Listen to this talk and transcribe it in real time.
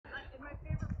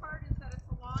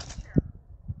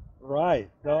Right.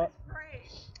 No, That's great.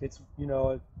 it's, you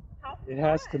know, How it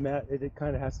has to fun. match. It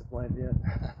kind of has to blend in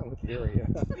with the area.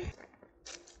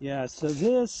 Yeah. So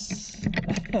this,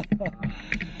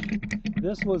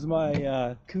 this was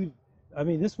my I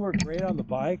mean, this worked great on the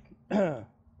bike,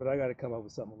 but I got to come up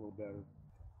with something a little better.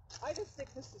 I just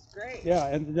think this is great. Yeah,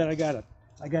 and then I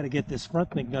gotta get this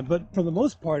front thing done. But for the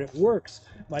most part, it works.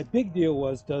 My big deal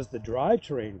was, does the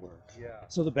drivetrain work? Yeah.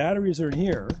 So the batteries are in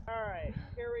here. All right,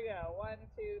 here we go. 1,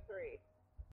 2, 3.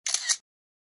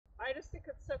 I just think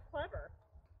it's so clever.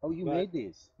 Oh, you But made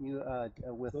these? You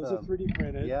with Those are 3D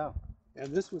printed. Yeah. And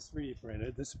this was 3D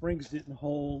printed. The springs didn't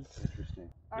hold. Interesting.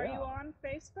 Are Yeah. you on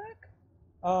Facebook?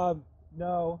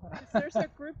 No. 'Cause there's a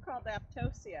group called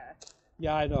Aptosia.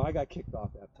 Yeah, I know. I got kicked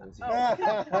off after.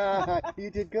 Oh.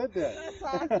 You did good then. That's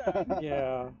awesome.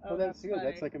 Yeah. Oh, that's good. funny.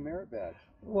 That's like a merit badge.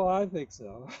 Well, I think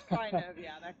so. Kind of,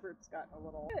 yeah. That group's gotten a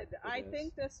little. Good. I is.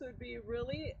 think this would be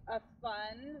really a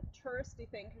fun touristy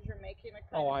thing because you're making a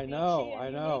kind Oh, of I beachy know, and I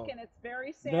unique, know. and it's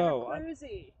very Santa No,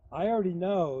 Cruz-y. I already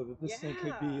know that this thing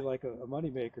could be Yeah. like a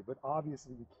moneymaker, but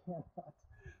obviously we cannot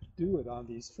do it on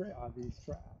these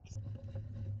tracks.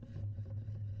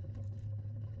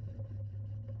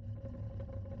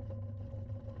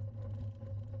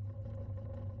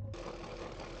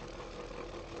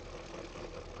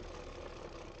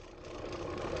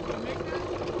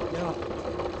 Yeah.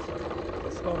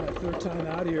 It's about my third time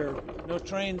out here. No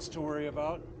trains to worry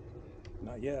about.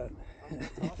 Not yet.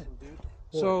 That's awesome, dude.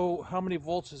 So how many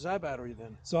volts is that battery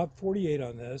then? So I'm 48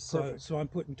 on this. Perfect. So I'm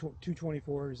putting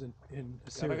 224s in a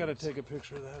God, series. I gotta take a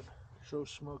picture of that. Show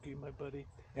Smokey, my buddy.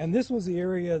 And this was the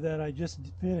area that I just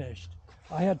finished.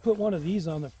 I had put one of these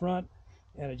on the front,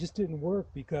 and it just didn't work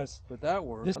because. But that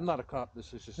works. I'm not a cop.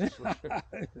 This is just a switcher.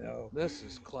 No. This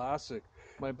is classic.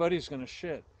 My buddy's gonna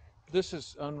shit. This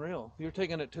is unreal. You're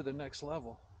taking it to the next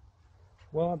level.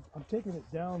 Well, I'm taking it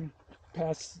down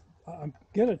past. I'm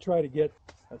gonna try to get.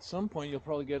 At some point, you'll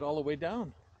probably get all the way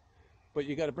down. But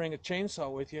you got to bring a chainsaw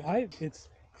with you.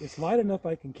 It's light enough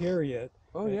I can carry it.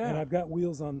 Oh yeah. And I've got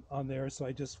wheels on there, so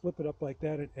I just flip it up like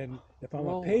that, and if I'm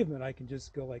Roll. on pavement, I can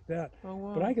just go like that. Oh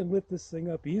wow. But I can lift this thing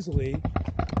up easily,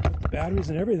 with the batteries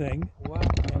and everything, Wow.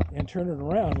 and turn it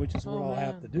around, which is what Oh, I'll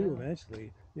have to man, do yeah.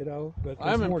 eventually, you know. But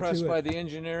I'm there's more impressed to by it. the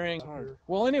engineering.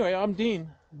 Well, anyway, I'm Dean.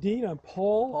 Dean, I'm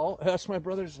Paul. Paul, that's my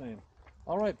brother's name.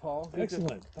 All right, Paul. Good to-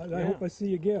 Excellent. I Yeah. hope I see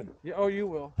you again. Yeah, oh, you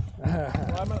will.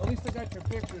 Well, at least I got your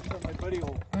pictures from my buddy.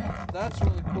 That's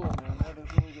really cool, man. That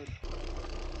is really good.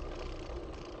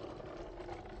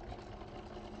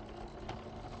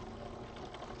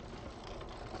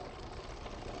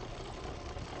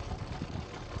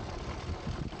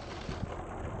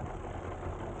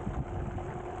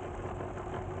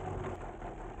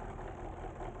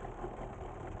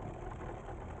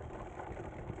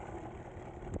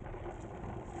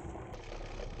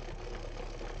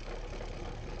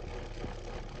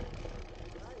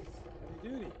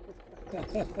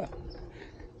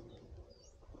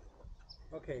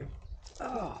 Okay.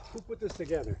 Who put this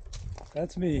together?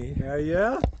 That's me.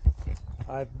 Yeah.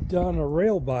 I've done a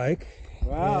rail bike.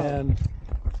 Wow. And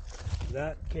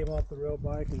that came off the rail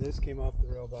bike, and this came off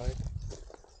the rail bike.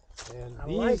 And I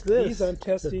like this. these I'm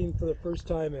testing for the first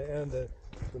time, and the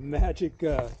magic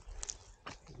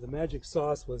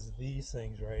sauce was these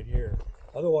things right here.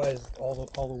 Otherwise, all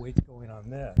the weight's going on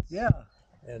this. Yeah.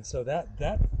 And so that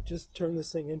just turned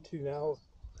this thing into now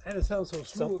And it sounds so smooth.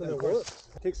 something and that of course, works.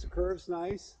 takes the curves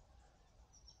nice.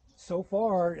 So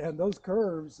far, and those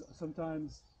curves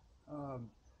sometimes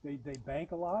they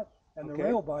bank a lot. And the Okay.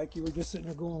 rail bike, you were just sitting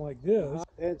there going like this.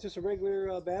 And it's just a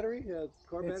regular battery,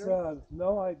 car It's battery.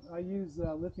 no, I use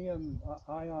lithium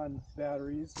ion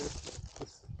batteries.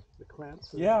 The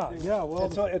clamps. Yeah, yeah. Well,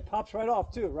 And so it pops right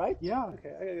off too, right? yeah.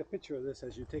 Okay, I got a picture of this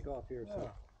as you take off here. Yeah.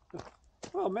 So.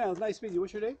 Oh man, it's nice meeting you.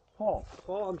 What's your name? Paul,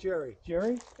 Paul. I'm Jerry.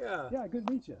 Jerry. Yeah. Yeah, good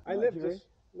to meet you. I Hi, live Jerry.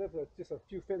 just a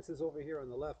few fences over here on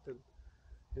the left. And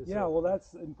Yeah, so- well,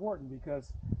 that's important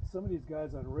because some of these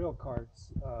guys on rail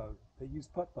carts, they use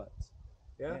putt-putts.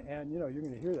 Yeah. And you know, you're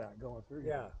going to hear that going through.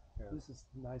 Yeah. Yeah. This is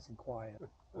nice and quiet.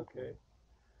 Okay.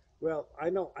 Well, I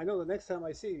know the next time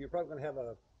I see you, you're probably going to have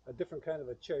a different kind of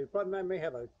a chair. You probably may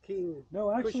have a king No,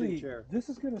 cushion actually, chair. this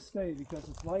is going to stay because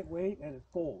it's lightweight and it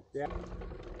folds. Yeah.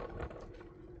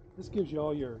 This gives you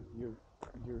all your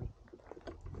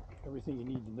everything you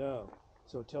need to know.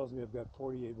 So it tells me I've got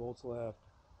 48 volts left,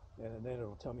 and then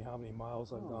it'll tell me how many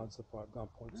miles I've gone so far. I've gone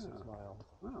 0.6 Yeah. miles.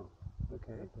 Wow.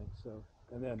 Okay. I think so.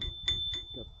 And then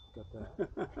got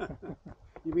that.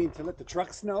 You mean to let the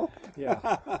trucks know? Yeah.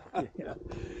 Yeah.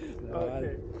 No,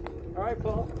 Okay. All right,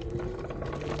 Paul.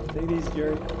 Take it easy,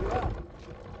 Jerry. Yeah.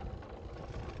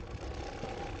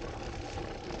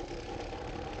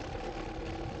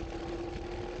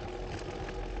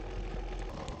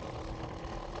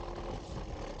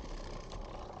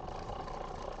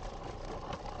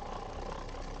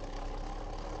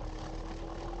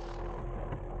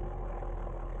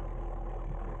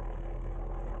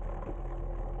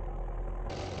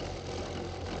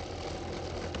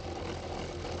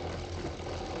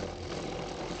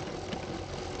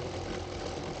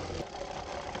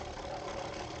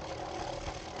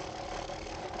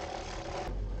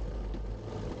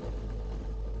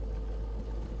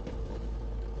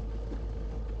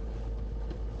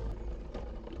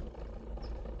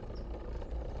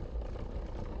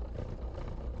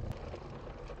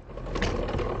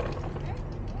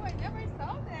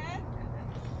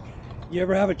 You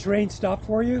ever have a train stop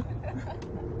for you?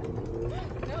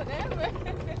 No, never.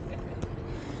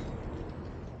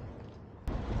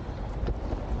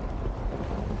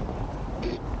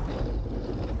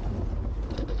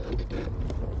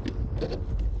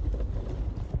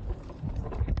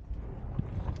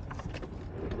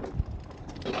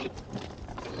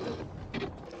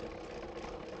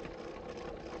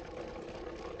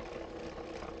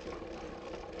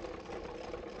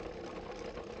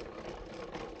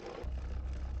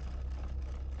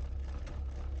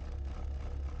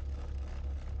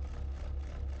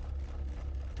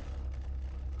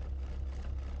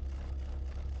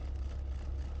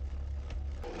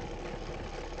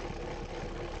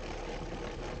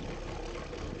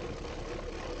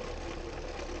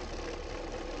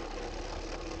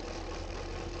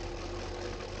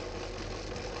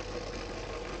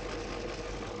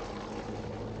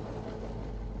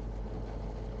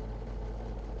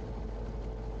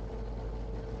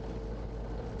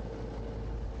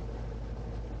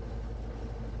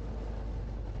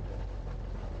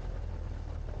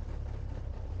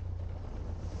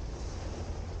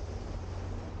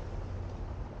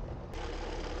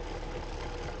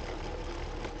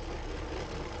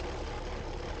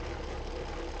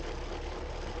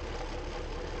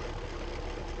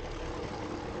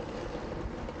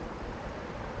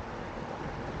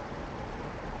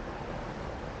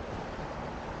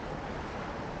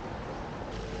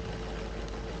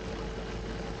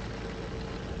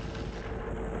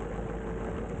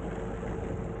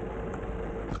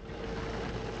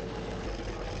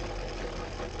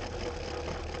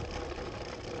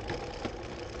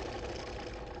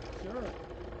 Sure.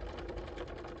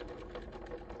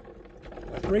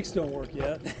 My brakes don't work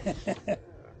yet. Pretty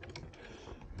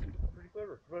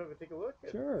clever. You want to take a look?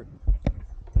 Sure.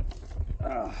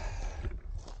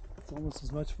 It's almost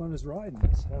as much fun as riding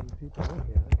as having people look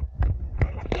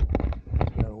at it.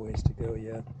 Got a ways to go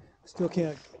yet. Still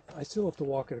can't. I still have to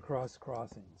walk it across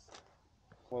crossings.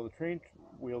 Well, the train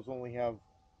wheels only have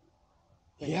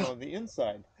things Yeah. on the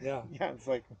inside. Yeah. Yeah, it's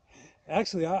like,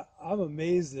 Actually, I'm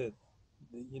amazed that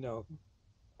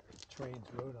trains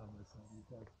rode on this thing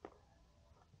because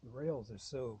the rails are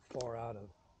so far out of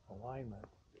alignment.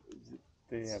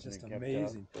 they It's haven't just kept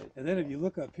amazing. up. And then if you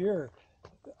look up here,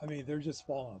 I mean, they're just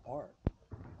falling apart.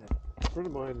 A friend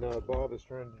of mine, Bob, is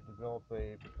trying to develop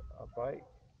a bike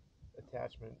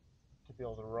attachment to be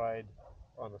able to ride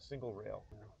on a single rail.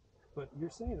 But you're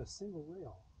saying a single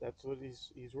rail. That's what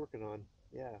he's working on.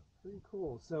 Yeah. Pretty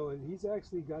cool. So and he's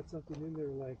actually got something in there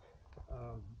like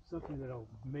something that'll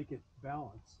make it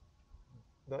balance.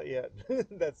 Not yet.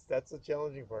 that's the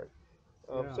challenging part.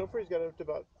 Yeah. So far, he's got up to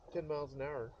about 10 miles an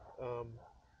hour.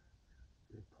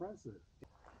 Impressive.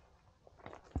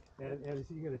 And is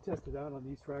he going to test it out on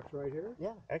these tracks right here?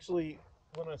 Yeah. Actually,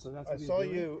 when I So that's I what he's saw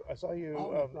doing? you, I saw you.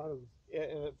 Oh, I thought it was. Yeah,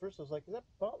 and at first I was like, "Is that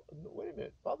Bob? Wait a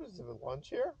minute, Bob doesn't have a lawn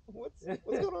chair. What's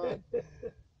going on?"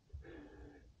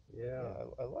 Yeah.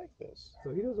 I like this.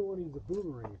 So he doesn't want to use a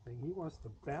boom or anything. He wants to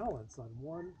balance on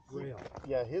one rail.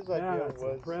 Yeah, his idea That's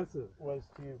was impressive. to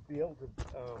be able to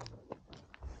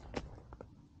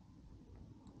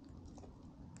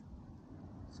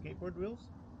skateboard wheels.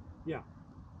 Yeah.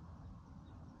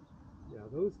 Yeah,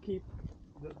 those keep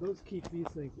these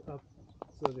things up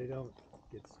so they don't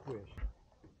get squished.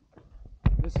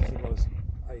 This is the most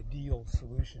ideal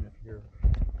solution if you're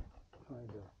trying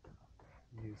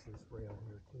to use this rail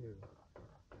here too.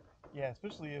 Yeah,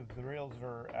 especially if the rails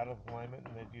are out of alignment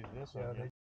and they do this Yeah, on you.